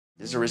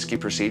This is a risky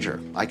procedure.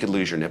 I could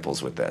lose your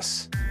nipples with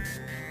this.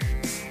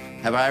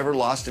 Have I ever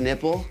lost a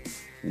nipple?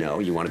 No,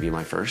 you want to be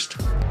my first?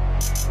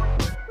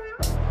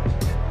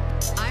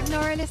 I'm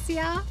Nora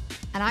Alicia,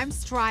 and I'm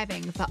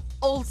striving for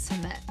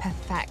ultimate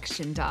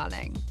perfection,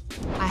 darling.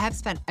 I have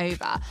spent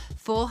over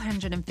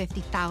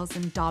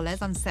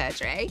 $450,000 on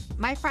surgery.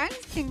 My friends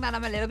think that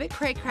I'm a little bit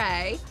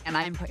cray-cray, and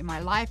I'm putting my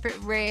life at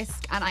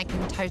risk, and I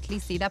can totally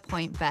see their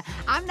point, but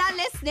I'm not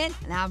listening,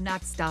 and I'm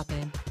not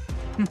stopping.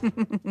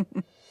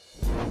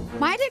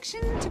 My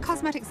addiction to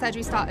cosmetic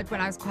surgery started when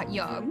I was quite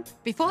young.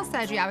 Before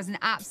surgery, I was an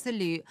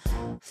absolute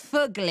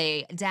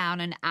fugly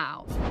down and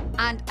out.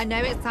 And I know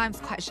it sounds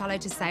quite shallow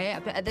to say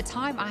it, but at the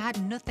time, I had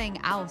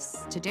nothing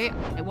else to do.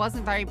 It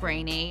wasn't very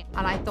brainy,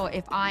 and I thought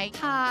if I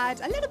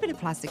had a little bit of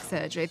plastic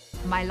surgery,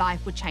 my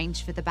life would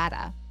change for the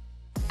better.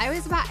 I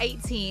was about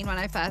 18 when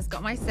I first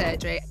got my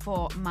surgery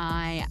for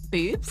my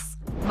boobs.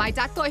 My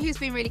dad thought he was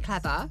being really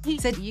clever. He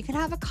said, you can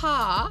have a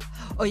car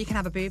or you can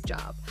have a boob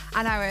job.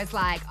 And I was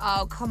like,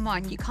 oh, come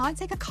on, you can't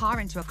take a car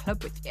into a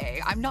club with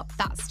you. I'm not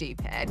that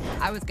stupid.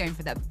 I was going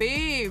for the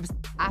boobs.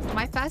 After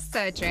my first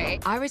surgery,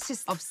 I was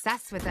just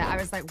obsessed with it. I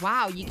was like,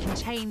 wow, you can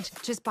change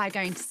just by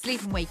going to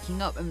sleep and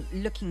waking up and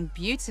looking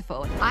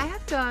beautiful. I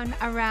have done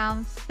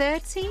around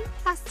 30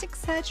 plastic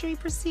surgery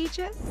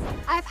procedures.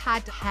 I've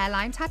had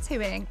hairline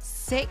tattooing,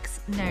 6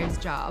 nose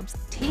jobs,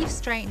 teeth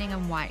straightening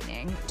and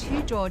whitening,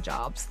 2 jaw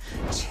jobs,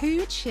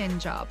 2 chin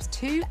jobs,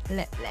 2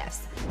 lip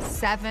lifts,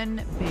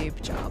 7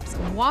 boob jobs,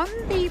 1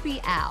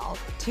 BBL,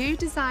 2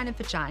 designer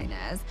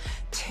vaginas,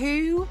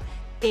 2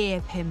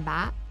 ear pin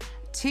back,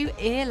 2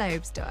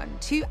 earlobes done,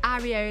 2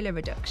 areola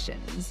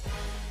reductions,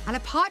 and a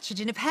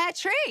partridge in a pear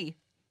tree.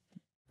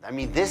 I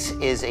mean, this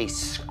is a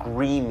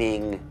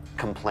screaming,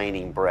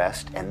 complaining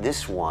breast, and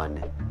this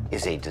one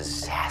is a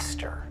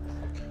disaster.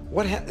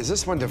 Is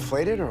this one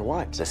deflated or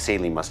what? The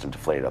saline must have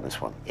deflated on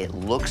this one. It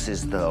looks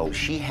as though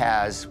she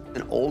has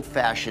an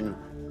old-fashioned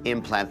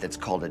implant that's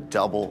called a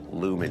double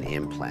lumen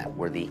implant,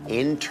 where the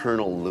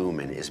internal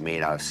lumen is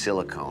made out of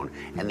silicone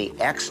and the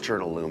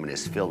external lumen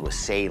is filled with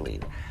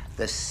saline.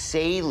 The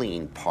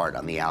saline part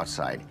on the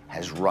outside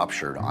has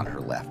ruptured on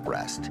her left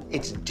breast.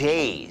 It's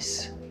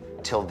days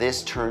till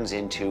this turns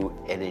into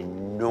an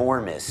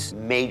enormous,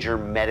 major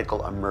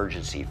medical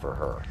emergency for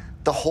her.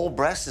 The whole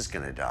breast is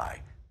gonna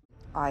die.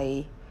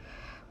 I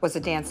was a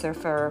dancer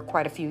for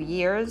quite a few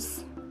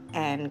years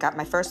and got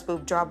my first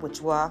boob job, which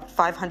were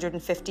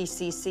 550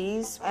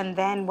 cc's. And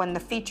then when the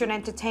featured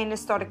entertainers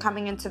started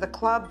coming into the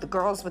club, the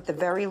girls with the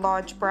very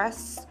large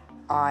breasts,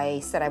 I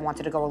said I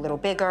wanted to go a little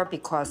bigger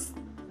because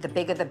the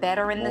bigger the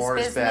better in this business. More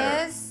is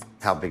better.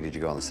 How big did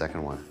you go on the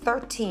second one?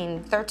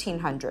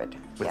 1,300.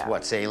 With yeah.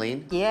 what,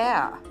 saline?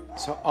 Yeah.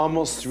 So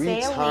almost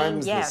 3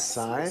 times yes.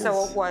 the size?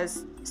 So it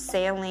was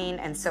saline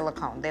and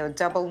silicone. They were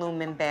double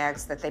lumen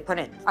bags that they put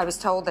in. I was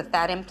told that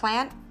that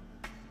implant,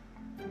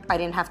 I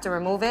didn't have to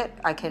remove it.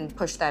 I can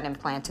push that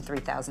implant to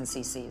 3,000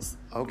 cc's.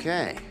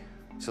 Okay.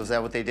 So is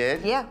that what they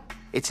did? Yeah.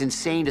 It's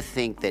insane to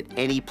think that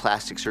any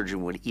plastic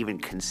surgeon would even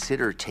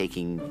consider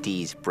taking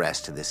Dee's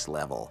breast to this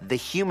level. The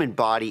human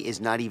body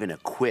is not even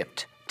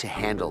equipped to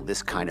handle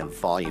this kind of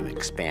volume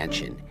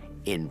expansion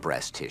in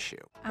breast tissue.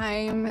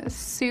 I'm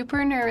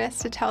super nervous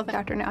to tell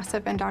Dr.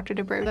 Nassif and Dr.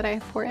 Dubrow that I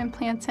have 4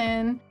 implants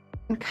in.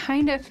 It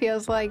kind of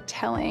feels like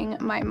telling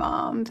my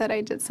mom that I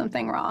did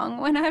something wrong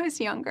when I was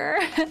younger.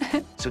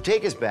 So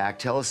take us back,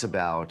 tell us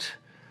about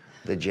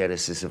the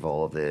genesis of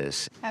all of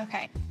this.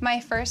 Okay, my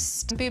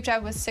first boob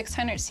job was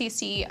 600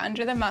 cc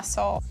under the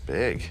muscle.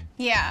 Big.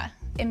 Yeah,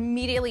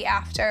 immediately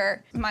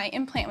after, my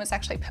implant was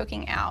actually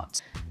poking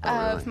out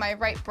of my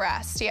right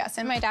breast, yes.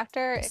 And my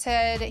doctor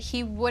said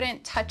he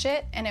wouldn't touch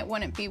it and it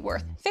wouldn't be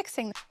worth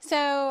fixing.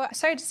 So I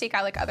started to seek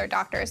out like other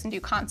doctors and do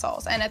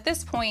consults. And at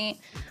this point,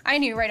 I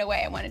knew right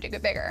away I wanted to go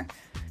bigger.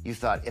 You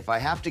thought, if I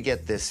have to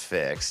get this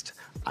fixed,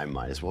 I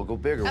might as well go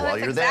bigger while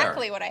you're there. That's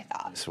exactly what I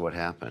thought. So what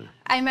happened?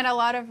 I met a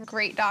lot of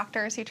great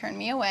doctors who turned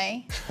me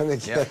away.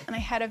 Yep. And I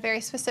had a very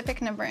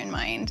specific number in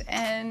mind.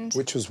 And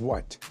which was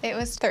what? It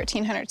was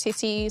 1,300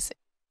 cc's.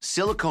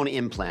 Silicone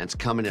implants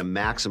come in a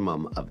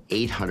maximum of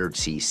 800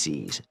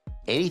 cc's.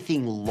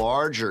 Anything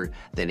larger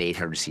than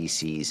 800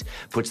 cc's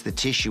puts the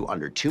tissue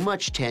under too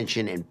much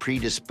tension and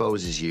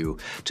predisposes you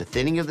to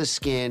thinning of the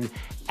skin,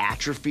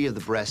 atrophy of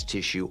the breast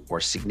tissue, or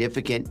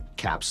significant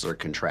capsular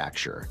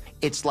contracture.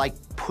 It's like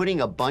putting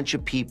a bunch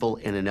of people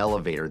in an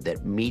elevator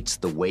that meets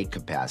the weight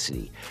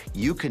capacity.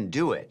 You can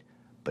do it,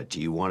 but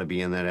do you want to be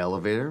in that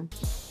elevator?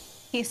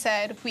 He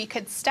said we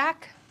could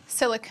stack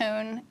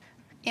silicone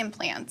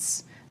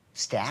implants.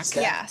 Stack?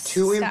 Yes.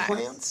 2 stack.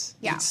 implants?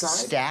 Yeah. Each side?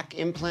 Stack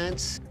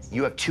implants?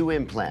 You have 2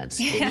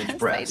 implants in each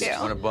breast. I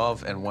do. One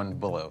above and one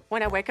below.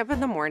 When I wake up in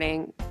the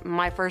morning,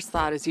 my first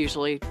thought is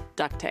usually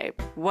duct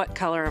tape. What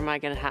color am I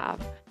gonna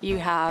have? You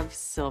have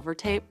silver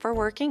tape for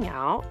working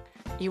out.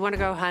 You wanna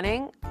go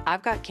hunting?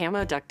 I've got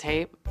camo duct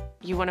tape.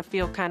 You wanna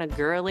feel kind of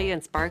girly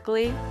and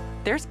sparkly?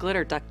 There's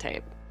glitter duct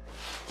tape.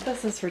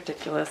 This is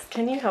ridiculous.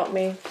 Can you help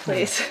me,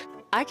 please?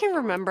 I can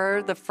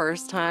remember the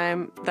first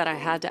time that I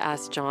had to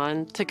ask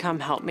John to come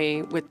help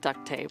me with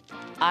duct tape.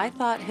 I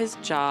thought his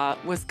jaw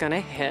was gonna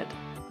hit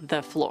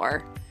the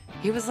floor.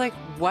 He was like,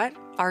 "What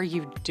are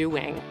you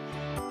doing?"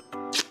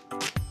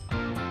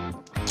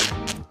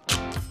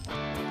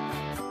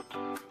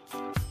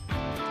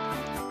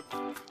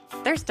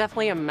 There's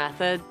definitely a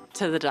method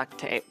to the duct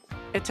tape.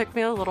 It took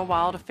me a little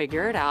while to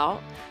figure it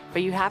out,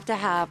 but you have to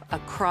have a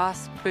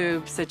cross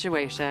boob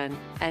situation.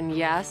 And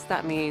yes,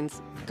 that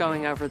means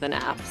going over the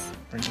naps.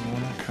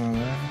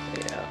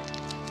 Yeah.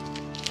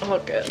 All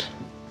good.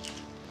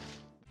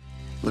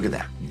 Look at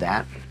that.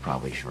 That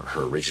probably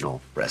her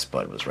original breast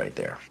bud was right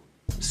there.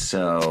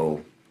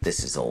 So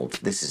this is old.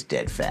 This is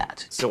dead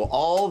fat. So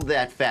all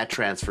that fat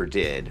transfer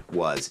did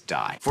was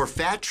die. For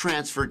fat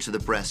transfer to the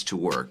breast to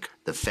work,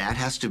 the fat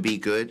has to be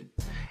good,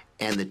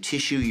 and the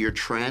tissue you're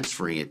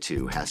transferring it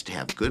to has to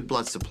have good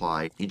blood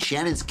supply. In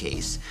Shannon's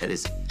case, that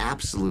is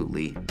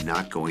absolutely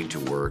not going to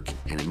work,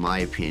 and in my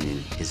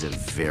opinion, is a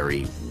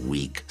very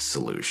weak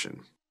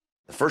solution.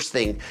 The first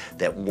thing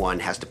that one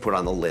has to put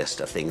on the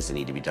list of things that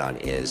need to be done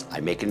is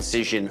I make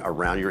incision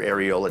around your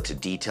areola to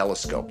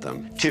detelescope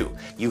them. 2,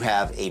 you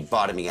have a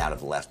bottoming out of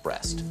the left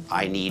breast.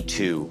 I need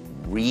to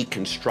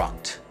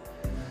reconstruct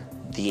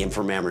the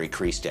inframammary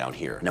crease down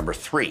here. Number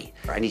 3,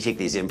 I need to take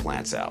these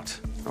implants out,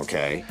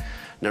 okay?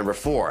 Number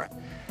 4,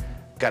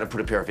 got to put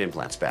a pair of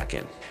implants back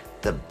in.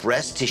 The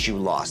breast tissue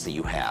loss that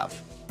you have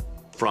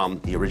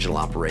from the original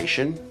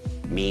operation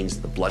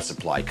means the blood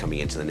supply coming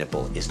into the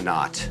nipple is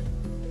not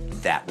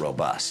that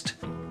robust.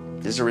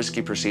 This is a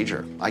risky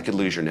procedure. I could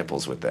lose your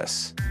nipples with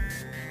this.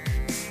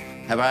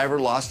 Have I ever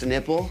lost a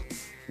nipple?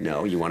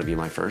 No, you want to be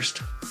my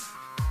first?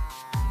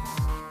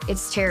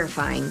 It's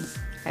terrifying.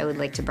 I would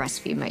like to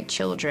breastfeed my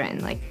children.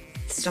 Like,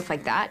 stuff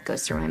like that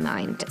goes through my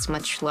mind. It's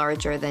much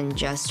larger than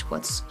just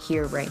what's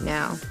here right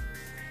now.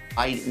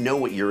 I know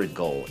what your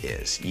goal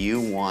is.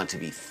 You want to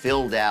be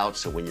filled out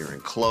so when you're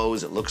in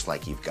clothes, it looks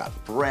like you've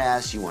got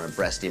breasts. You want a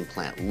breast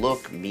implant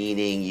look,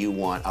 meaning you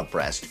want a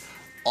breast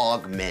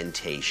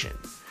augmentation.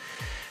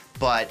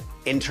 But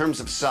in terms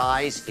of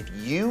size, if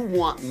you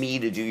want me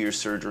to do your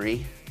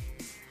surgery,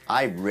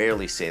 I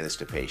rarely say this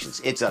to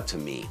patients. It's up to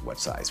me what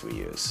size we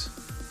use.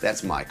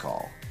 That's my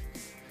call.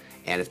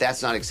 And if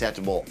that's not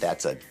acceptable,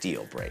 that's a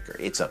deal breaker.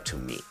 It's up to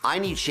me. I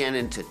need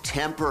Shannon to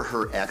temper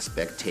her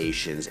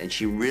expectations, and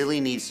she really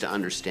needs to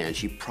understand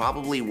she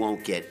probably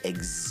won't get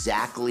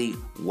exactly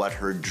what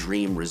her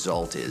dream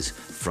result is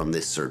from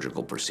this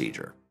surgical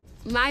procedure.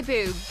 My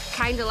boob,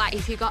 kind of like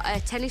if you got a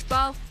tennis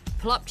ball,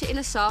 plopped it in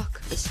a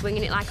sock and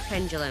swinging it like a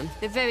pendulum.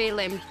 They're very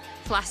limp,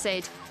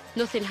 flaccid,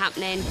 nothing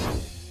happening.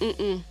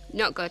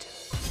 Not good.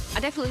 I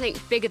definitely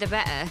think bigger the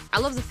better. I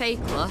love the fake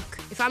look.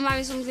 If I'm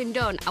having something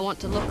done, I want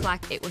to look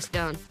like it was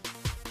done.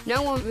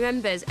 No one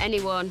remembers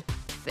anyone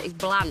that is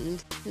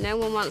bland. No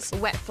one wants a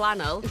wet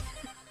flannel.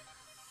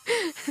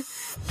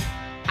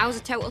 I was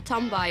a total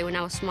tomboy when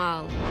I was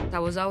small. I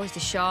was always the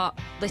short,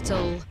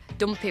 little,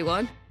 dumpy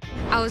one.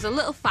 I was a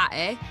little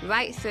fatty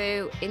right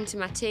through into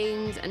my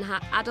teens and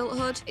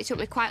adulthood. It took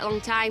me quite a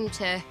long time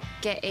to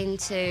get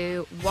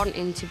into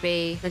wanting to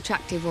be an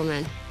attractive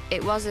woman.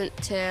 It wasn't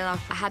till I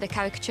had a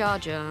caricature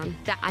on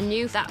that I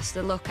knew that's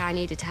the look I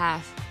needed to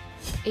have.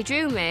 He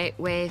drew me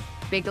with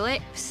big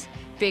lips,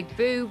 big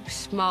boobs,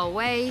 small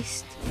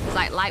waist. It was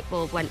like a light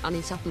bulb went on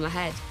the top of my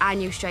head. I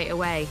knew straight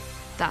away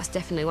that's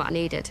definitely what I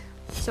needed.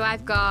 So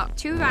I've got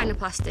 2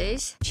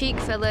 rhinoplasties, cheek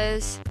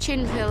fillers,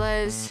 chin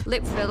fillers,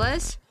 lip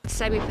fillers,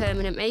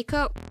 semi-permanent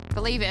makeup.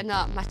 Believe it or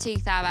not, my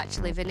teeth are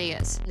actually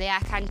veneers. They are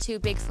kind of too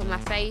big for my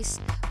face,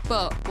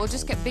 but we'll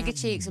just get bigger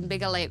cheeks and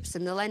bigger lips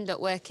and they'll end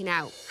up working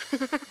out.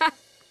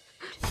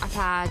 I've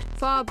had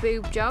 4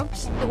 boob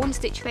jobs, a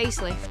 1-stitch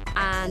facelift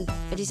and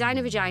a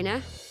designer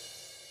vagina.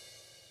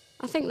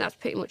 I think that's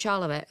pretty much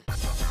all of it.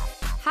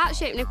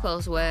 Heart-shaped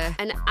nipples were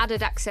an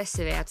added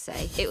accessory, I'd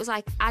say. It was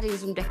like adding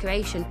some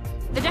decoration.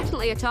 They're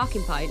definitely a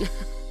talking point.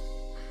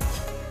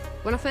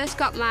 When I first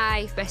got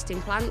my breast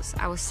implants,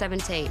 I was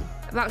 17.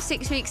 About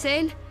 6 weeks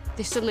in,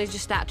 they suddenly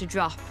just started to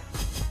drop.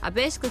 I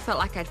basically felt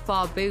like I had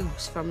 4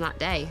 boobs from that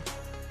day.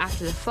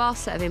 After the 4th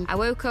set of them, I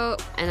woke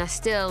up and I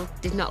still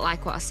did not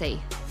like what I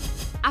see.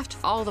 After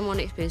all the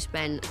money it's been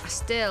spent, I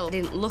still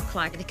didn't look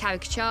like the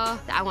caricature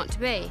that I want to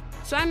be.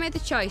 So I made the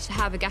choice to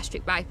have a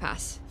gastric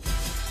bypass.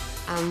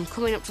 I'm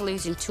coming up to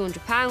losing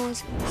 200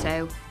 pounds,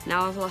 so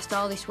now I've lost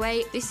all this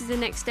weight. This is the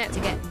next step to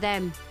get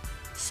them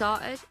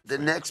sorted. The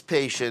next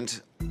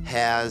patient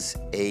has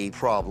a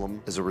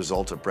problem as a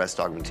result of breast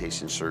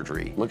augmentation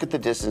surgery. Look at the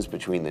distance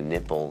between the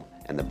nipple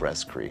and the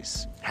breast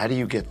crease. How do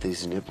you get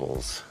these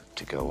nipples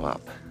to go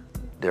up?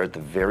 They're at the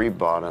very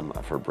bottom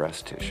of her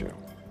breast tissue.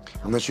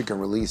 Unless you can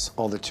release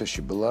all the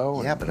tissue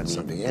below. Yeah, but I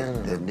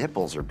mean, the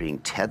nipples are being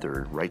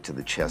tethered right to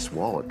the chest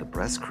wall at the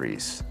breast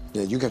crease.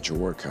 Yeah, you got your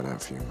work cut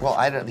out for you.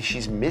 Well,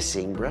 she's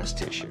missing breast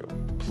tissue.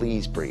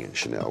 Please bring in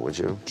Chanel, would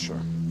you? Sure.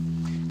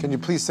 Can you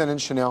please send in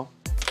Chanel?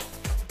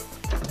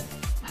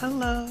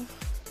 Hello.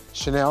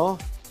 Chanel?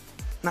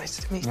 Nice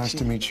to meet you. Nice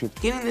to meet you.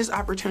 Getting this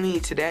opportunity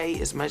today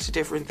is much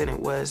different than it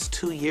was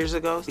 2 years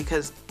ago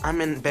because I'm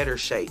in better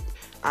shape.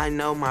 I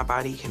know my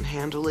body can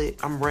handle it.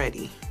 I'm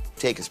ready.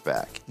 Take us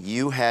back.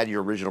 You had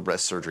your original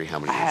breast surgery how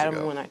many I years had ago?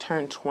 them when I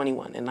turned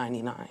 21 in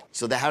 '99.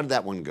 So how did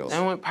that one go?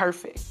 That went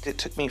perfect. It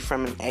took me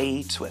from an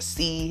A to a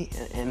C,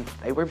 and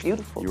they were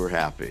beautiful. You were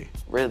happy?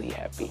 Really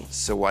happy.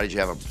 So why did you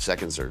have a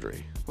second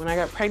surgery? When I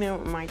got pregnant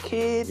with my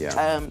kid,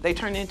 they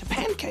turned into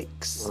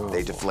pancakes. Oh.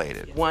 They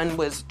deflated. One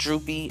was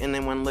droopy, and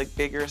then one looked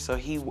bigger, so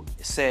he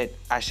said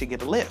I should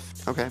get a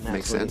lift. Okay,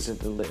 makes sense. He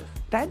did the lift.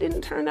 That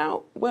didn't turn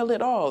out well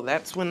at all.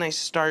 That's when they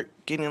start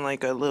getting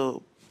like a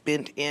little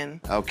bent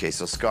in. Okay,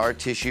 so scar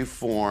tissue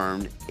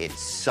formed. It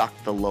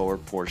sucked the lower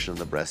portion of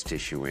the breast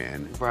tissue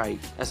in. Right.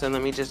 I said,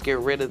 let me just get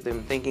rid of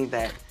them, thinking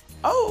that,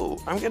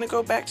 oh, I'm gonna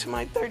go back to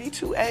my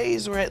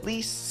 32As or at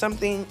least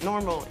something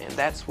normal, and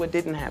that's what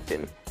didn't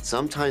happen.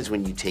 Sometimes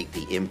when you take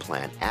the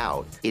implant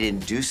out, it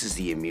induces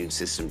the immune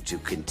system to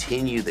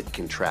continue the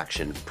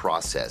contraction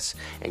process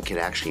and can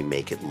actually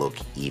make it look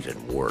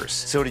even worse.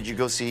 So did you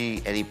go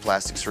see any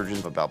plastic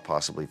surgeons about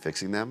possibly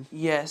fixing them?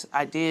 Yes,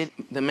 I did.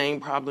 The main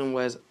problem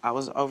was I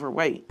was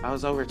overweight. I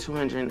was over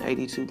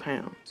 282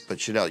 pounds. But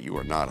Chanel, you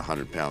were not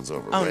 100 pounds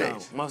overweight. Oh, no,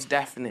 most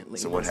definitely.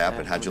 So what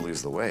happened? How'd you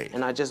lose the weight?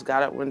 And I just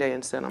got up one day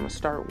and said, I'm gonna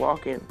start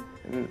walking.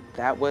 And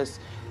that was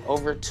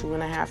over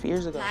 2.5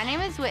 years ago. My name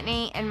is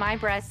Whitney, and my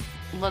breasts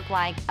look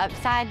like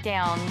upside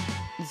down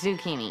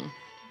zucchini.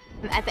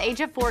 At the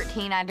age of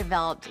 14, I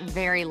developed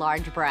very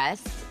large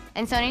breasts.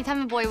 And so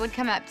anytime a boy would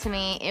come up to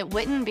me, it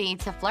wouldn't be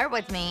to flirt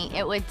with me,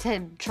 it would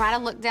to try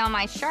to look down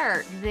my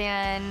shirt.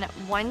 Then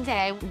one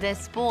day,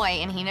 this boy,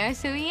 and he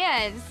knows who he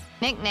is,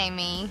 nicknamed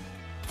me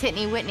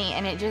Titney Whitney,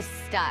 and it just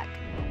stuck.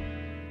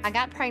 I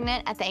got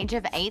pregnant at the age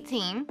of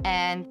 18,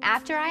 and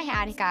after I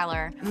had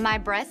Skylar, my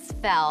breasts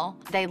fell.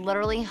 They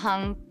literally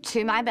hung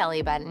to my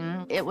belly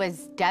button. It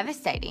was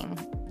devastating.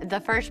 The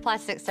first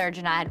plastic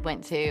surgeon I had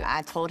went to,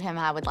 I told him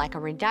I would like a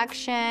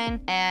reduction,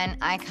 and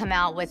I come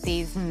out with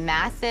these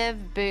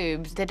massive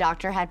boobs. The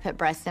doctor had put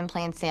breast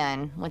implants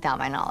in without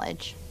my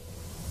knowledge.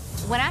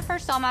 When I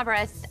first saw my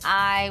breasts,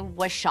 I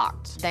was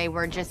shocked. They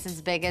were just as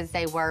big as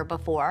they were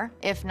before,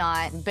 if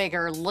not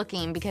bigger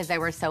looking because they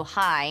were so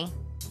high.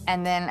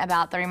 And then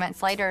about 3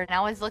 months later, I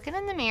was looking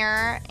in the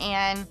mirror,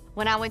 and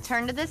when I would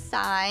turn to the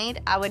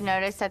side, I would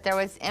notice that there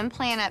was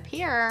implant up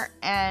here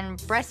and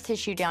breast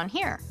tissue down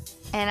here.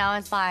 And I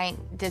was like,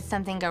 did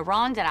something go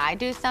wrong? Did I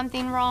do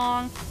something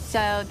wrong?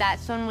 So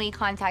that's when we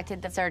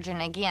contacted the surgeon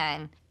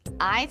again.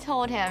 I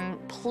told him,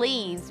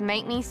 please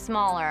make me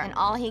smaller. And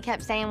all he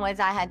kept saying was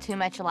I had too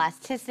much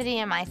elasticity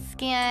in my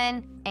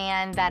skin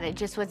and that it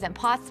just wasn't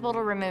possible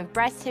to remove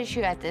breast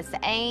tissue at this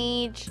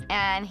age.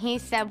 And he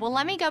said, well,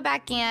 let me go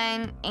back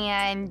in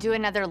and do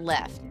another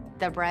lift.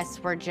 The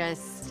breasts were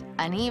just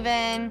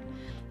uneven.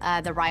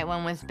 The right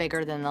one was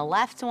bigger than the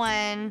left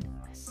one.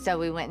 So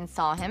we went and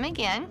saw him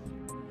again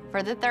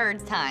for the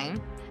third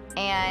time,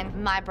 and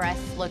my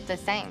breasts looked the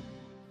same.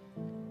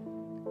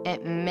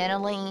 It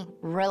mentally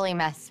really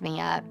messed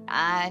me up.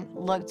 I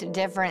looked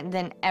different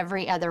than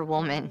every other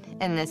woman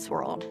in this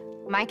world.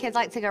 My kids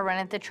like to go run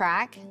at the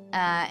track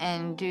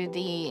and do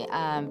the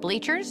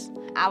bleachers.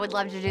 I would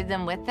love to do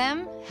them with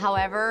them.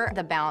 However,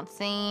 the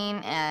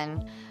bouncing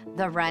and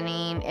the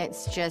running,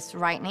 it's just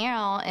right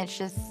now, it's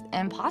just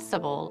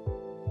impossible.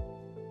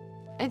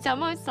 It's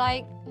almost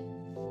like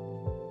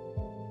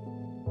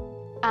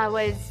I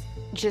was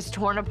just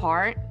torn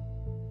apart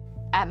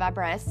at my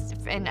breast,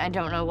 and I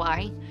don't know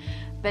why.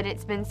 But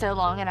it's been so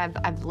long, and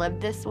I've lived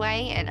this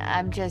way, and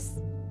I'm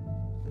just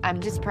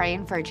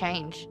praying for a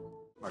change.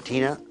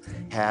 Martina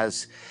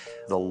has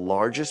the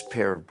largest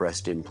pair of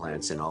breast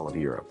implants in all of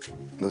Europe.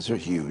 Those are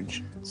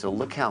huge. So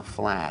look how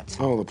flat.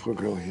 Oh, the poor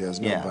girl, he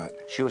has no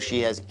butt.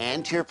 She has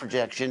anterior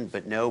projection,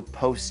 but no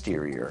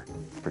posterior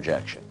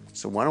projection.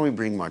 So why don't we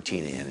bring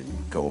Martina in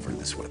and go over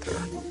this with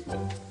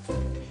her?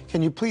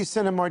 Can you please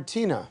send in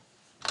Martina?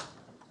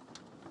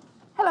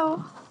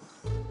 Hello.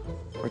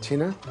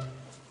 Martina?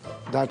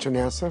 Dr.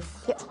 Nassif?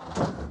 Yeah.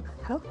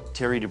 Hello?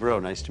 Terry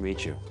Dubrow, nice to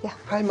meet you. Yeah.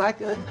 Hi,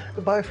 Michael,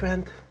 the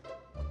boyfriend.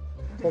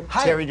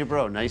 Hi. Terry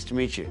Dubrow, nice to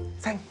meet you.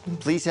 Thank you.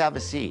 Please have a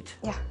seat.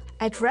 Yeah.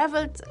 I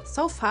traveled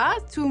so far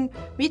to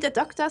meet the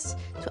doctors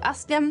to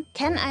ask them,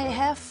 can I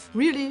have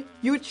really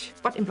huge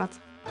butt implants?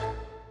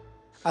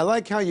 I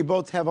like how you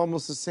both have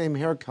almost the same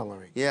hair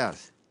coloring.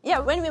 Yes. Yeah,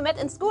 when we met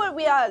in school,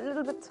 we are a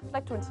little bit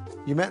like twins.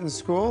 You met in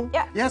school?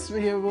 Yeah. Yes,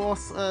 we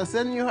was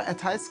senior at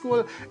high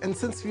school, and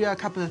since we are a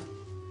couple.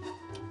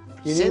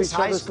 You Since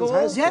high school?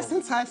 Yes,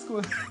 since high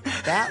school.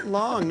 That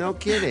long, no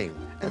kidding.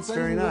 That's And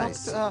very then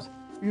nice.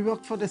 We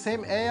worked for the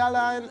same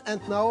airline, and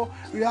now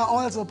we are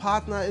also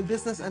partner in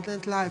business and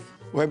in life.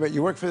 Wait, but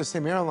you work for the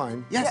same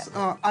airline? Yes,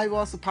 I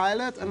was a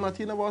pilot, and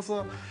Martina was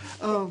a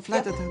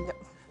flight attendant.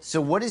 So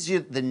what is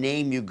the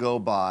name you go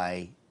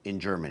by in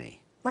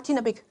Germany?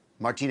 Martina Big.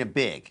 Martina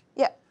Big.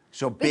 Yeah.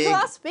 So big.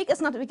 Because big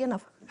is not big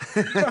enough.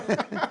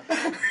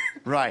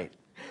 Right.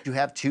 You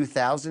have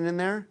 2,000 in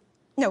there?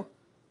 No.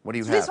 What do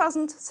you have?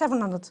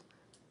 3,700.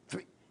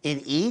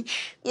 In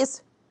each?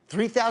 Yes.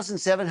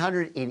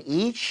 3,700 in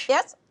each?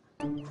 Yes.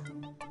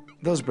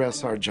 Those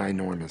breasts are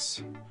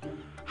ginormous.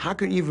 How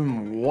could you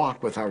even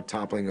walk without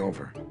toppling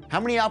over?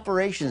 How many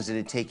operations did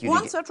it take you One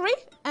to get? surgery,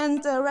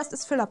 and the rest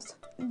is fill-ups.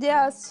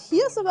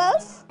 Here's a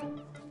valve,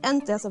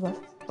 and there's a valve.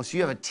 Oh, so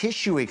you have a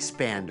tissue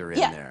expander in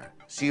Yeah. there.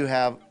 So you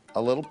have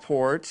a little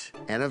port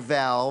and a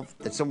valve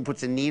that someone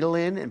puts a needle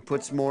in and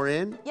puts more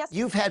in? Yes.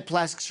 You've had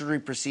plastic surgery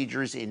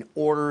procedures in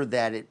order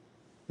that it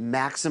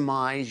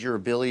maximize your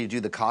ability to do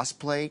the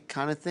cosplay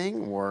kind of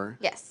thing, or?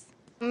 Yes.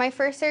 My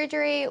first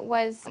surgery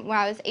was when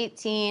I was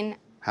 18,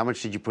 How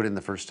much did you put in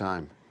the first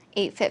time?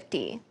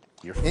 $850.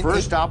 Your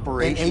first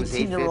operation An was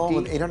 18-year-old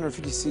with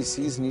 850? 850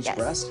 cc's in each Yes.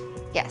 breast?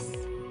 Yes.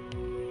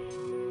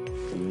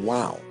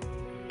 Wow.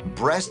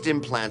 Breast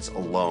implants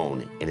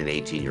alone in an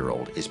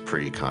 18-year-old is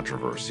pretty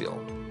controversial.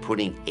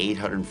 Putting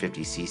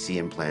 850 cc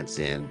implants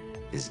in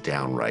is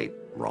downright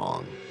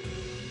wrong.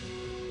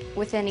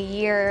 Within a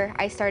year,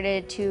 I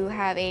started to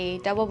have a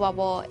double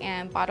bubble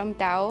and bottomed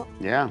out.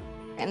 Yeah,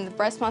 And the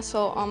breast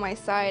muscle on my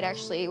side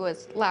actually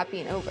was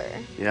lapping over.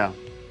 yeah.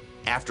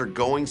 After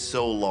going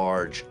so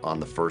large on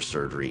the first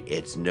surgery,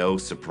 it's no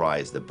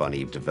surprise that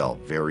Bunny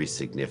developed very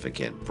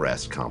significant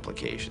breast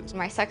complications.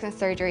 My second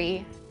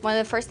surgery, one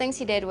of the first things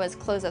he did was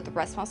close up the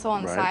breast muscle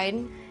on the Right.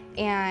 side.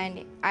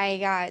 And I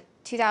got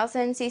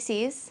 2,000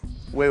 cc's.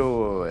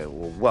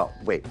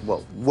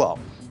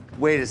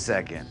 Wait a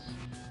second.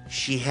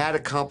 She had a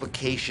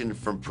complication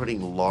from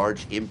putting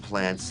large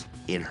implants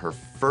in her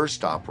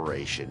first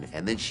operation,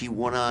 and then she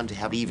went on to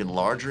have even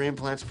larger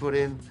implants put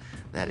in?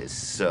 That is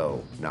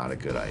so not a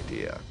good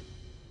idea.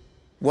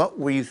 What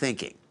were you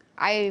thinking?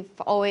 I've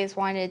always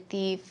wanted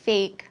the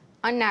fake,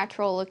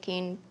 unnatural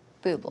looking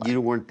boob look. You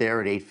weren't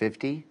there at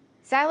 850?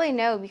 Sadly,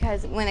 no,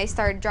 because when they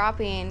started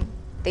dropping,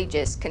 they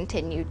just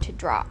continued to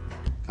drop.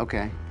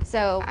 Okay.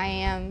 So I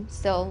am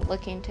still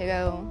looking to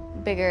go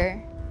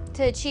bigger.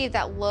 To achieve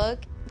that look,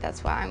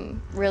 that's what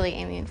I'm really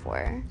aiming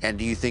for. And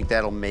do you think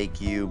that'll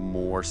make you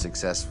more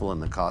successful in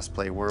the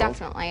cosplay world?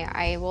 Definitely.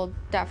 I will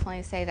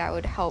definitely say that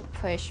would help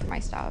push my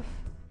stuff.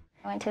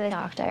 I went to the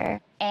doctor,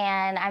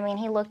 and I mean,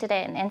 he looked at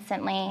it and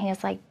instantly he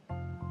was like,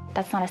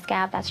 that's not a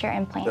scab, that's your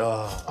implant.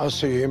 Oh,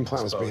 so your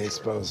implant was being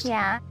exposed.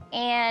 Yeah,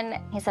 and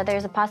he said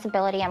there's a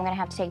possibility I'm gonna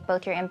have to take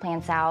both your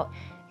implants out.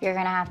 You're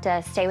gonna have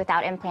to stay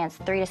without implants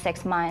 3 to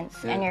 6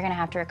 months, and you're gonna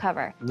have to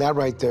recover. That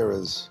right there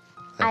is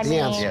I the mean-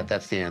 answer. Yeah,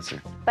 that's the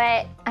answer.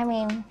 But, I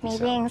mean, me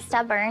being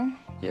stubborn,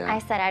 Yeah. I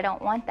said I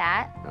don't want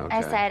that. I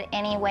Okay. said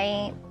any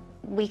way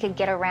we could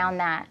get around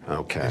that.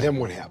 Okay. And then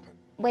what happened?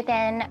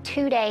 Within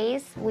 2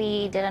 days,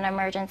 we did an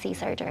emergency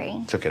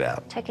surgery. Took it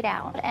out. Took it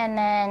out, and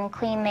then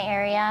cleaned the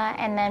area,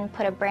 and then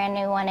put a brand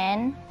new one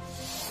in.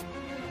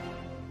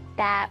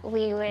 That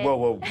we would.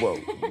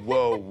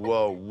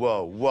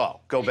 Whoa.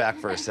 Go back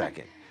for a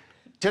second.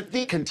 Took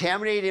the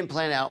contaminated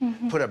implant out,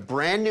 put a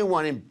brand new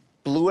one in,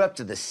 blew it up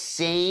to the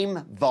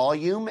same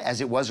volume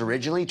as it was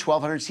originally,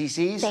 1,200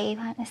 cc's,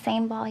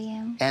 Same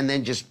volume. and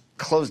then just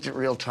closed it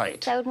real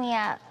tight. Sewed me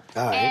up.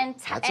 All right, And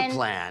that's a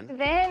plan.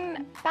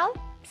 Then about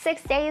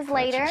 6 days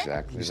later,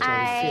 exactly right.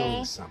 I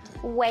Feeling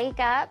something. wake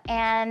up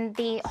and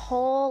the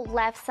whole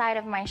left side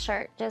of my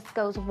shirt just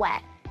goes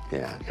wet.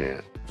 Yeah.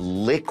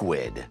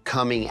 Liquid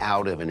coming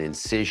out of an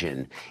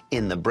incision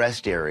in the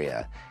breast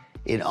area,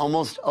 it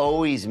almost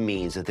always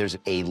means that there's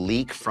a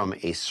leak from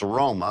a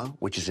seroma,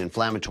 which is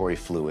inflammatory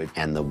fluid,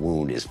 and the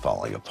wound is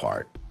falling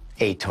apart.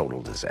 A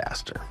total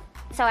disaster.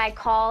 So I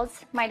called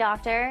my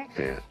doctor.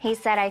 Yeah. He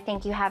said, I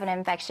think you have an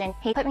infection.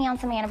 He put me on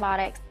some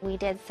antibiotics. We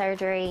did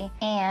surgery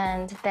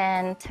and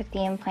then took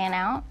the implant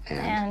out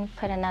and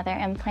put another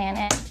implant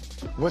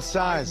in. What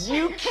size?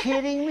 You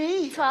kidding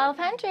me?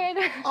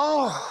 1,200.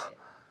 Oh,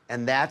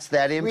 And that's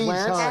that 3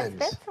 implant? times.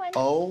 This one.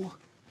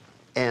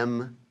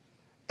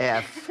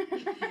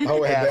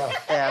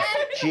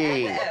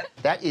 OMFFG.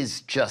 That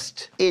is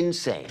just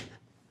insane.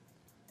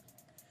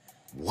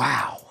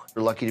 Wow.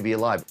 We're lucky to be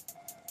alive.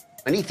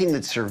 Anything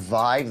that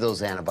survived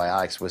those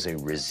antibiotics was a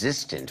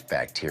resistant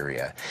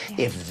bacteria.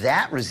 If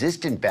that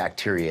resistant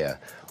bacteria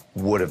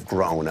would have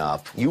grown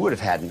up, you would have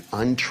had an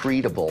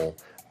untreatable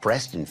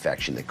breast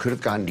infection that could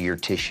have gotten to your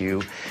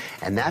tissue.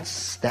 And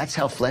that's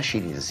how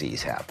flesh-eating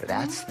disease happens.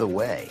 That's the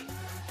way.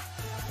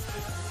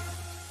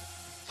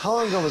 how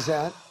long ago was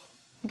that?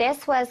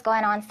 This was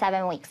going on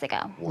 7 weeks ago.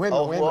 Wait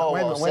a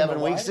minute. 7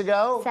 weeks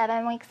ago?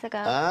 7 weeks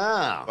ago.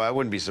 Ah, I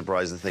wouldn't be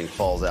surprised the thing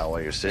falls out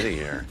while you're sitting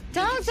here.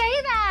 Don't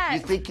say that. You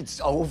think it's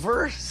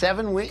over?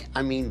 7 weeks?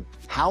 I mean,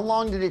 how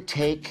long did it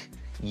take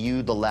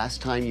you the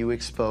last time you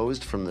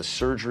exposed from the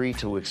surgery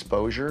to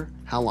exposure?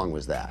 How long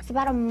was that? It's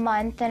about a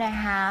month and a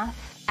half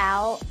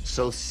out.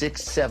 So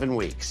 6, 7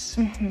 weeks.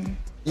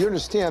 You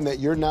understand that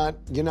you're not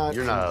You're not out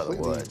of the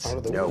completely woods. out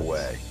of the No woods.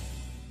 way.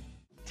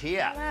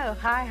 Tia. Hello,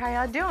 hi, how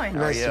y'all doing?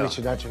 Nice How to are meet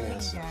you, Dr.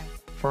 Nass.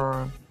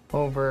 For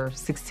over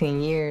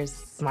 16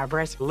 years, my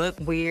breasts look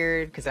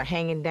weird because they're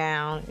hanging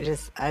down. It's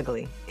just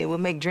ugly. It would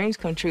make dreams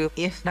come true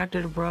if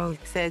Dr. Dubrow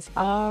says,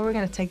 oh, we're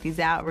gonna take these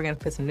out, we're gonna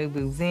put some new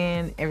boobs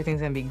in,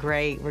 everything's gonna be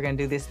great, we're gonna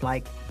do this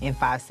like in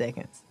 5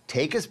 seconds.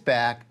 Take us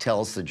back,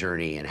 tell us the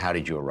journey, and how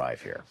did you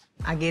arrive here?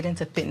 I get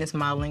into fitness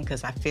modeling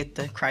because I fit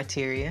the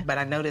criteria, but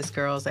I noticed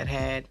girls that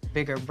had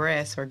bigger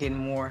breasts are getting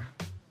more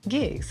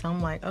gigs. So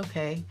I'm like,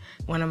 okay.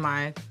 One of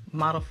my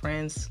model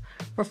friends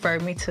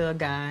referred me to a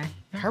guy.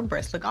 Her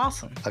breasts look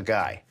awesome. A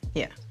guy?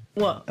 Yeah.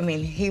 Well, I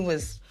mean, he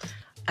was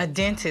a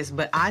dentist,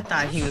 but I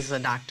thought he was a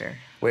doctor.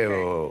 Wait.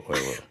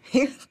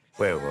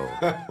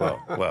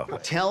 Whoa.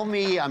 Tell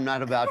me I'm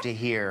not about to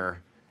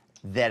hear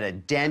that a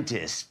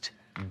dentist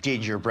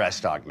did your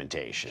breast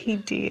augmentation. He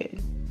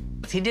did.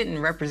 He didn't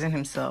represent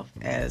himself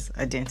as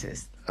a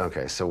dentist.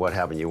 Okay, so what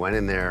happened? You went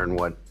in there, and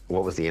what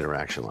was the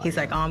interaction like? He's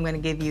like, oh, I'm gonna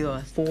give you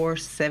a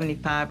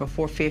 475 or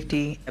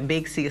 450, a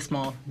big C, a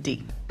small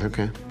D.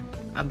 Okay.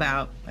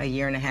 About a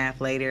year and a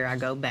half later, I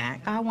go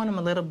back. I want them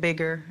a little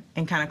bigger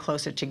and kind of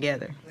closer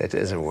together. That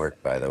doesn't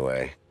work, by the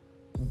way.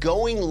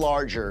 Going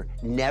larger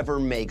never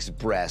makes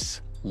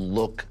breasts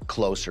look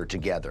closer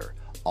together.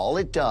 All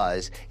it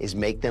does is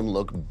make them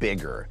look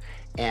bigger.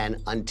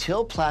 And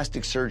until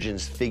plastic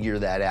surgeons figure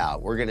that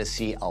out, we're gonna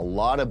see a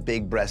lot of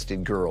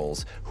big-breasted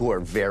girls who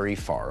are very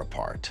far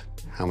apart.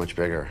 How much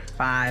bigger?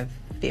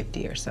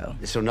 550 or so.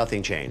 So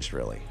nothing changed,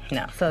 really?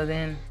 No. So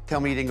then... Tell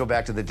me you didn't go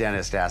back to the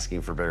dentist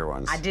asking for bigger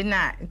ones. I did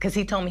not, because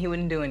he told me he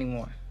wouldn't do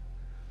anymore.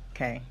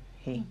 Okay,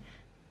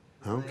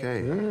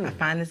 Okay. I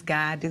find this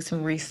guy, do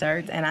some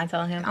research, and I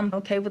tell him I'm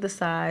okay with the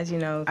size, you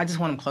know. I just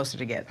want them closer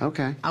together.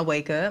 Okay. I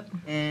wake up,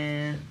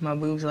 and my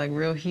boobs are like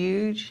real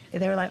huge.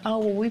 They were like, oh,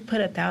 well, we put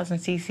 1,000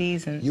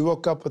 cc's in. You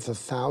woke up with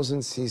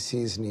 1,000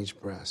 cc's in each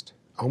breast,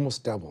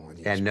 almost double in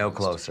each And no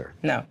breast. closer.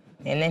 No.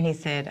 And then he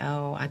said,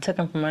 oh, I took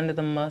them from under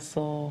the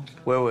muscle.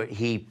 Wait,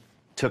 he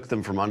took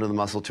them from under the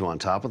muscle to on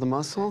top of the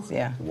muscle?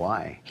 Yeah.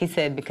 Why? He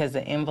said because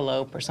the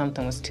envelope or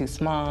something was too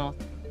small.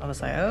 I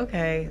was like,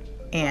 okay.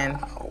 And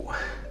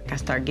I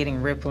started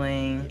getting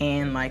rippling,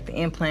 and like the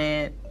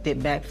implant did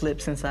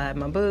backflips inside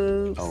my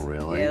boobs. Oh,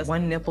 really? Yeah,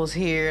 one nipple's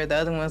here, the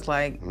other one's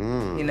like,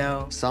 you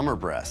know. Some are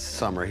breasts.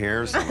 Some are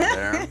here, some are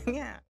there.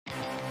 Yeah.